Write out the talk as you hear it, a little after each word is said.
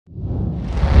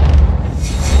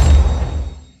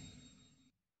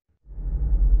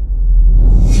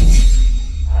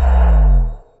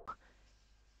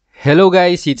Hello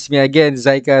guys, it's me again,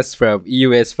 Zykas from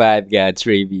EUS5 Gods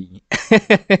Raving.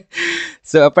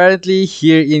 So apparently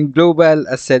here in Global,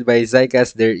 as said by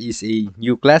Zykas, there is a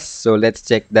new class. So let's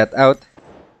check that out.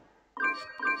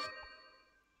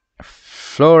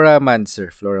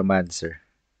 Floramancer.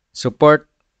 Support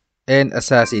and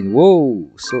Assassin.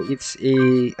 Whoa! So it's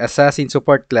a Assassin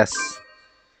support class.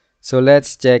 So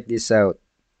let's check this out.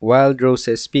 Wild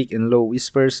roses speak in low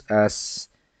whispers as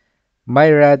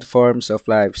myriad forms of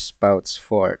life spouts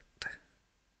forth.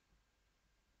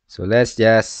 So let's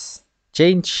just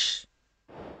change,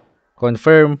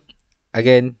 confirm.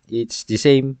 Again, it's the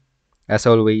same as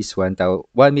always,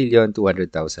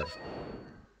 1,200,000.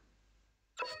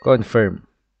 Confirm.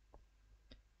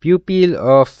 Pupil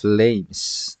of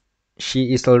Flames.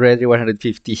 She is already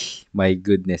 150. My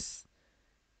goodness.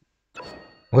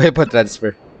 Weapon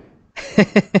transfer.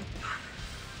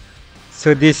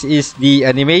 So this is the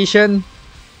animation.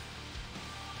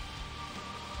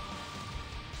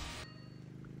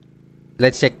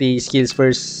 Let's check the skills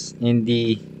first in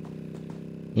the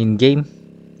in-game.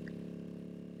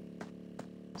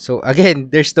 So again,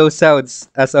 there's no sounds.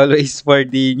 As always for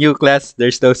the new class,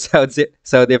 there's no sound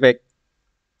effect.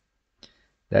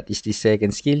 That is the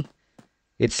second skill.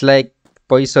 It's like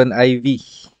Poison Ivy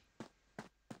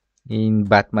in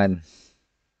Batman.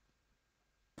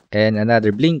 And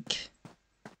another blink.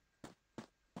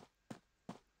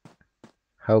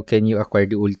 How can you acquire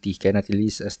the ulti? Cannot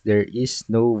release as there is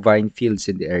no vine fields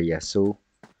in the area. So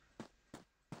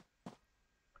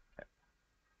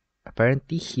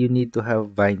apparently you need to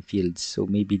have vine fields. So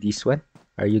maybe this one.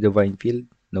 Are you the vine field?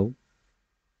 No.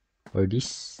 Or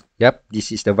this? Yep,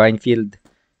 this is the vine field.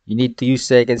 You need to use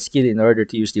second skill in order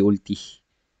to use the ulti.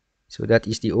 So that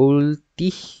is the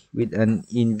ulti with an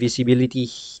invisibility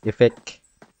effect.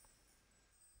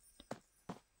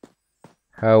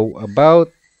 How about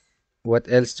what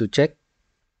else to check?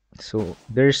 So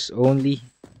there's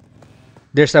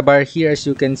a bar here. As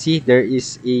you can see, there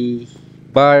is a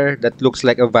bar that looks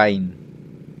like a vine.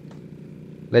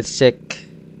 Let's check.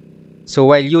 So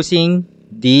while using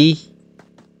the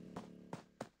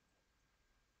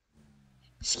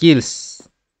skills,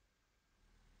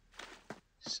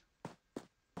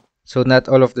 so not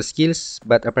all of the skills,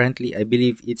 but apparently I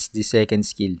believe it's the second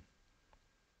skill.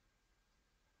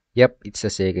 Yep, it's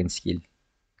a second skill.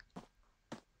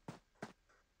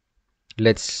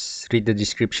 Let's read the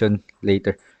description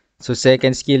later. So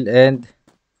second skill and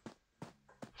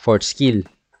fourth skill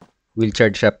will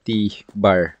charge up the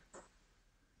bar.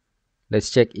 Let's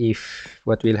check if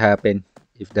what will happen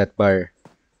if that bar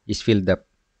is filled up.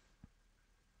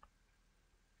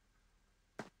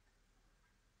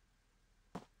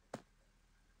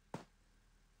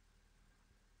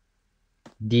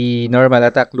 The normal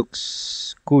attack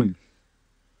looks cool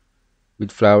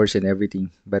with flowers and everything,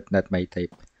 but not my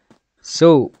type.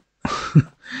 So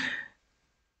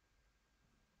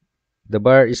the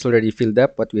bar is already filled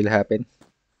up. What will happen?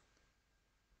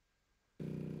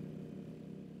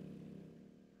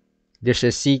 There's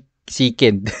a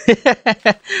second.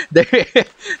 there,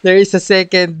 there is a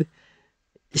second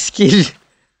skill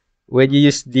when you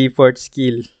use the fourth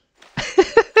skill.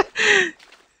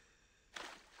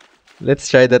 Let's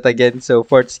try that again. So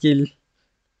fourth skill,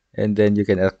 and then you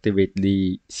can activate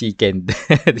the second,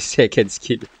 the second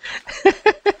skill.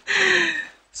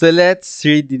 So let's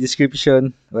read the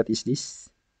description. What is this?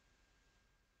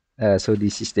 So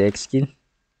this is the X skill.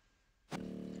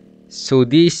 So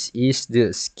this is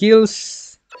the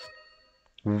skills.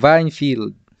 Vine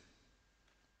field.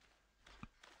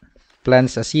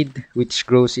 Plants a seed which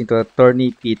grows into a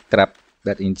thorny pit trap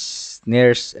that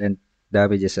ensnares and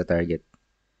damages a target.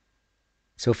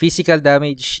 So physical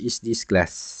damage is this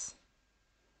class.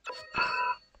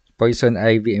 Poison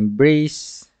Ivy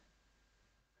Embrace.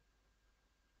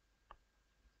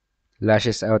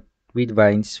 Lashes out with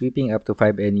vines, sweeping up to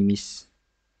 5 enemies.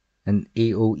 An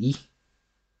AoE.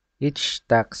 Each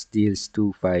tax deals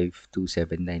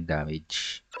 25279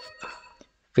 damage.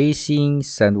 Facing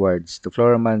sunwards, the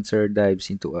Floramancer dives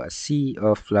into a sea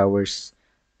of flowers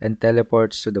and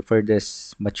teleports to the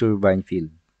furthest mature vine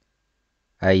field.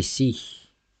 I see.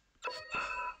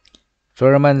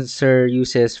 Floramancer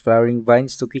uses flowering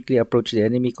vines to quickly approach the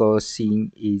enemy,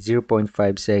 causing a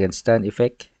 0.5 second stun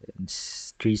effect and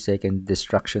 3 second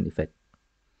destruction effect.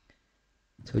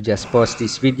 So just pause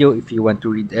this video if you want to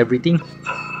read everything.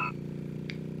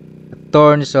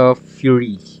 Thorns of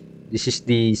Fury. This is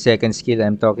the second skill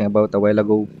I'm talking about a while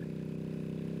ago.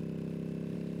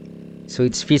 So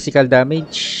it's physical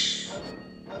damage.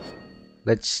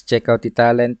 Let's check out the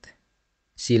talent.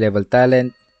 Sea level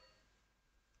talent.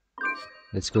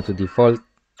 Let's go to default.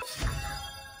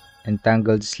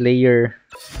 Entangled Slayer,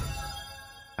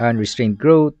 Unrestrained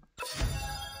Growth,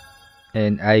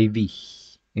 and Ivy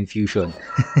Infusion.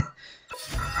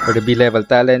 For the B-level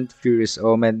talent, Furious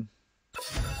Omen,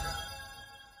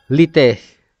 Lite,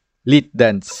 Lit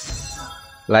Dance,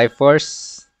 Life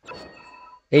Force.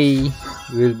 A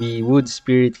will be Wood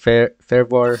Spirit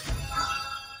Fervor,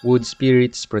 Wood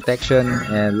Spirit's Protection,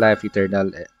 and Life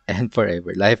Eternal and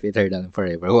Forever. Life Eternal and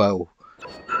Forever. Wow.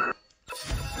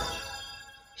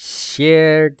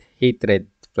 Shared Hatred,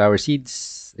 Flower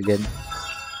Seeds, again.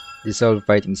 Dissolve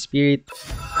Fighting Spirit,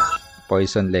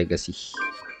 Poison Legacy.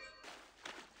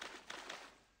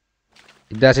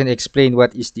 It doesn't explain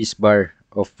what is this bar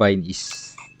of Vine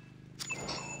is.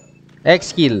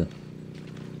 X skill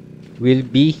will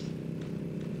be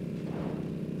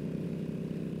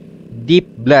Deep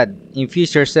Blood.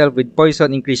 Infuse yourself with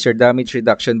poison, increase your damage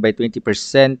reduction by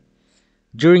 20%.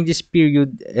 During this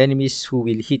period, enemies who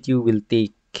will hit you will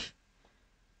take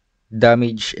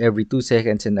damage every 2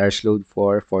 seconds and are slowed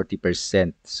for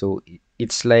 40%. So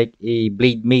it's like a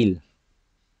blade mail.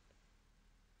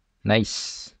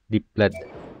 Nice. Deep Blood.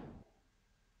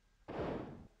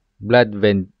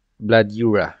 Blood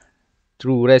Ura.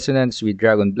 Through resonance with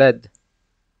Dragon Blood,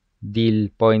 deal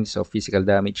points of physical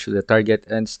damage to the target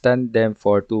and stun them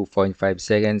for 2.5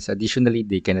 seconds. Additionally,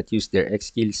 they cannot use their X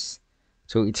skills.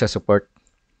 So it's a support.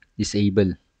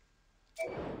 Disable.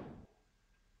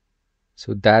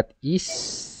 So that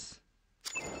is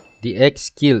the X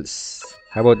skills.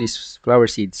 How about this Flower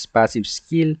Seeds? Passive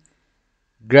skill.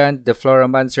 Grant the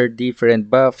Floramancer different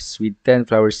buffs with 10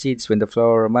 Flower Seeds. When the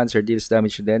Floramancer deals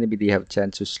damage to the enemy, they have a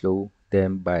chance to slow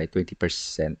them by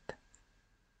 20%.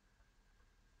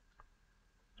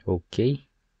 Okay.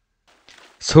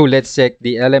 So let's check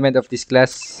the element of this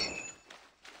class.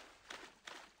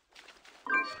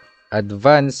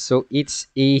 Advanced. So it's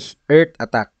a Earth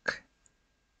attack.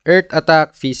 Earth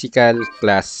attack physical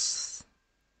class.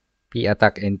 P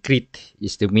attack and crit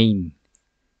is the main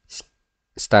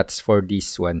stats for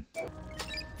this one.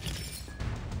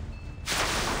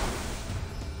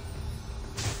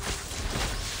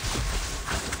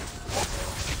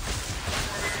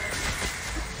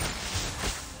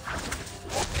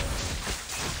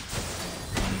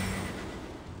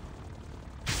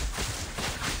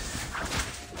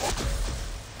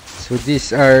 So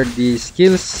these are the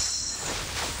skills.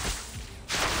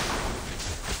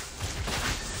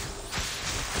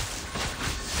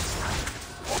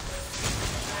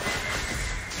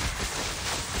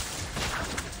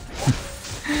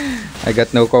 I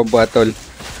got no combo at all.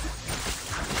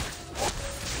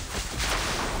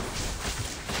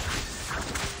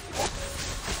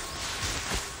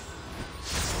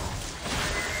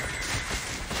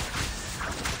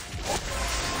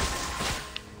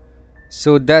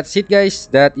 So that's it, guys.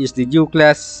 That is the new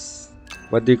class.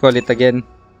 What do you call it again?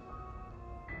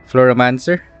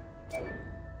 Floramancer.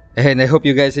 And I hope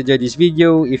you guys enjoyed this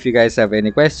video. If you guys have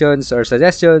any questions or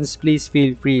suggestions, please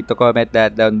feel free to comment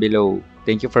that down below.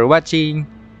 Thank you for watching.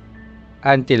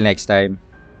 Until next time.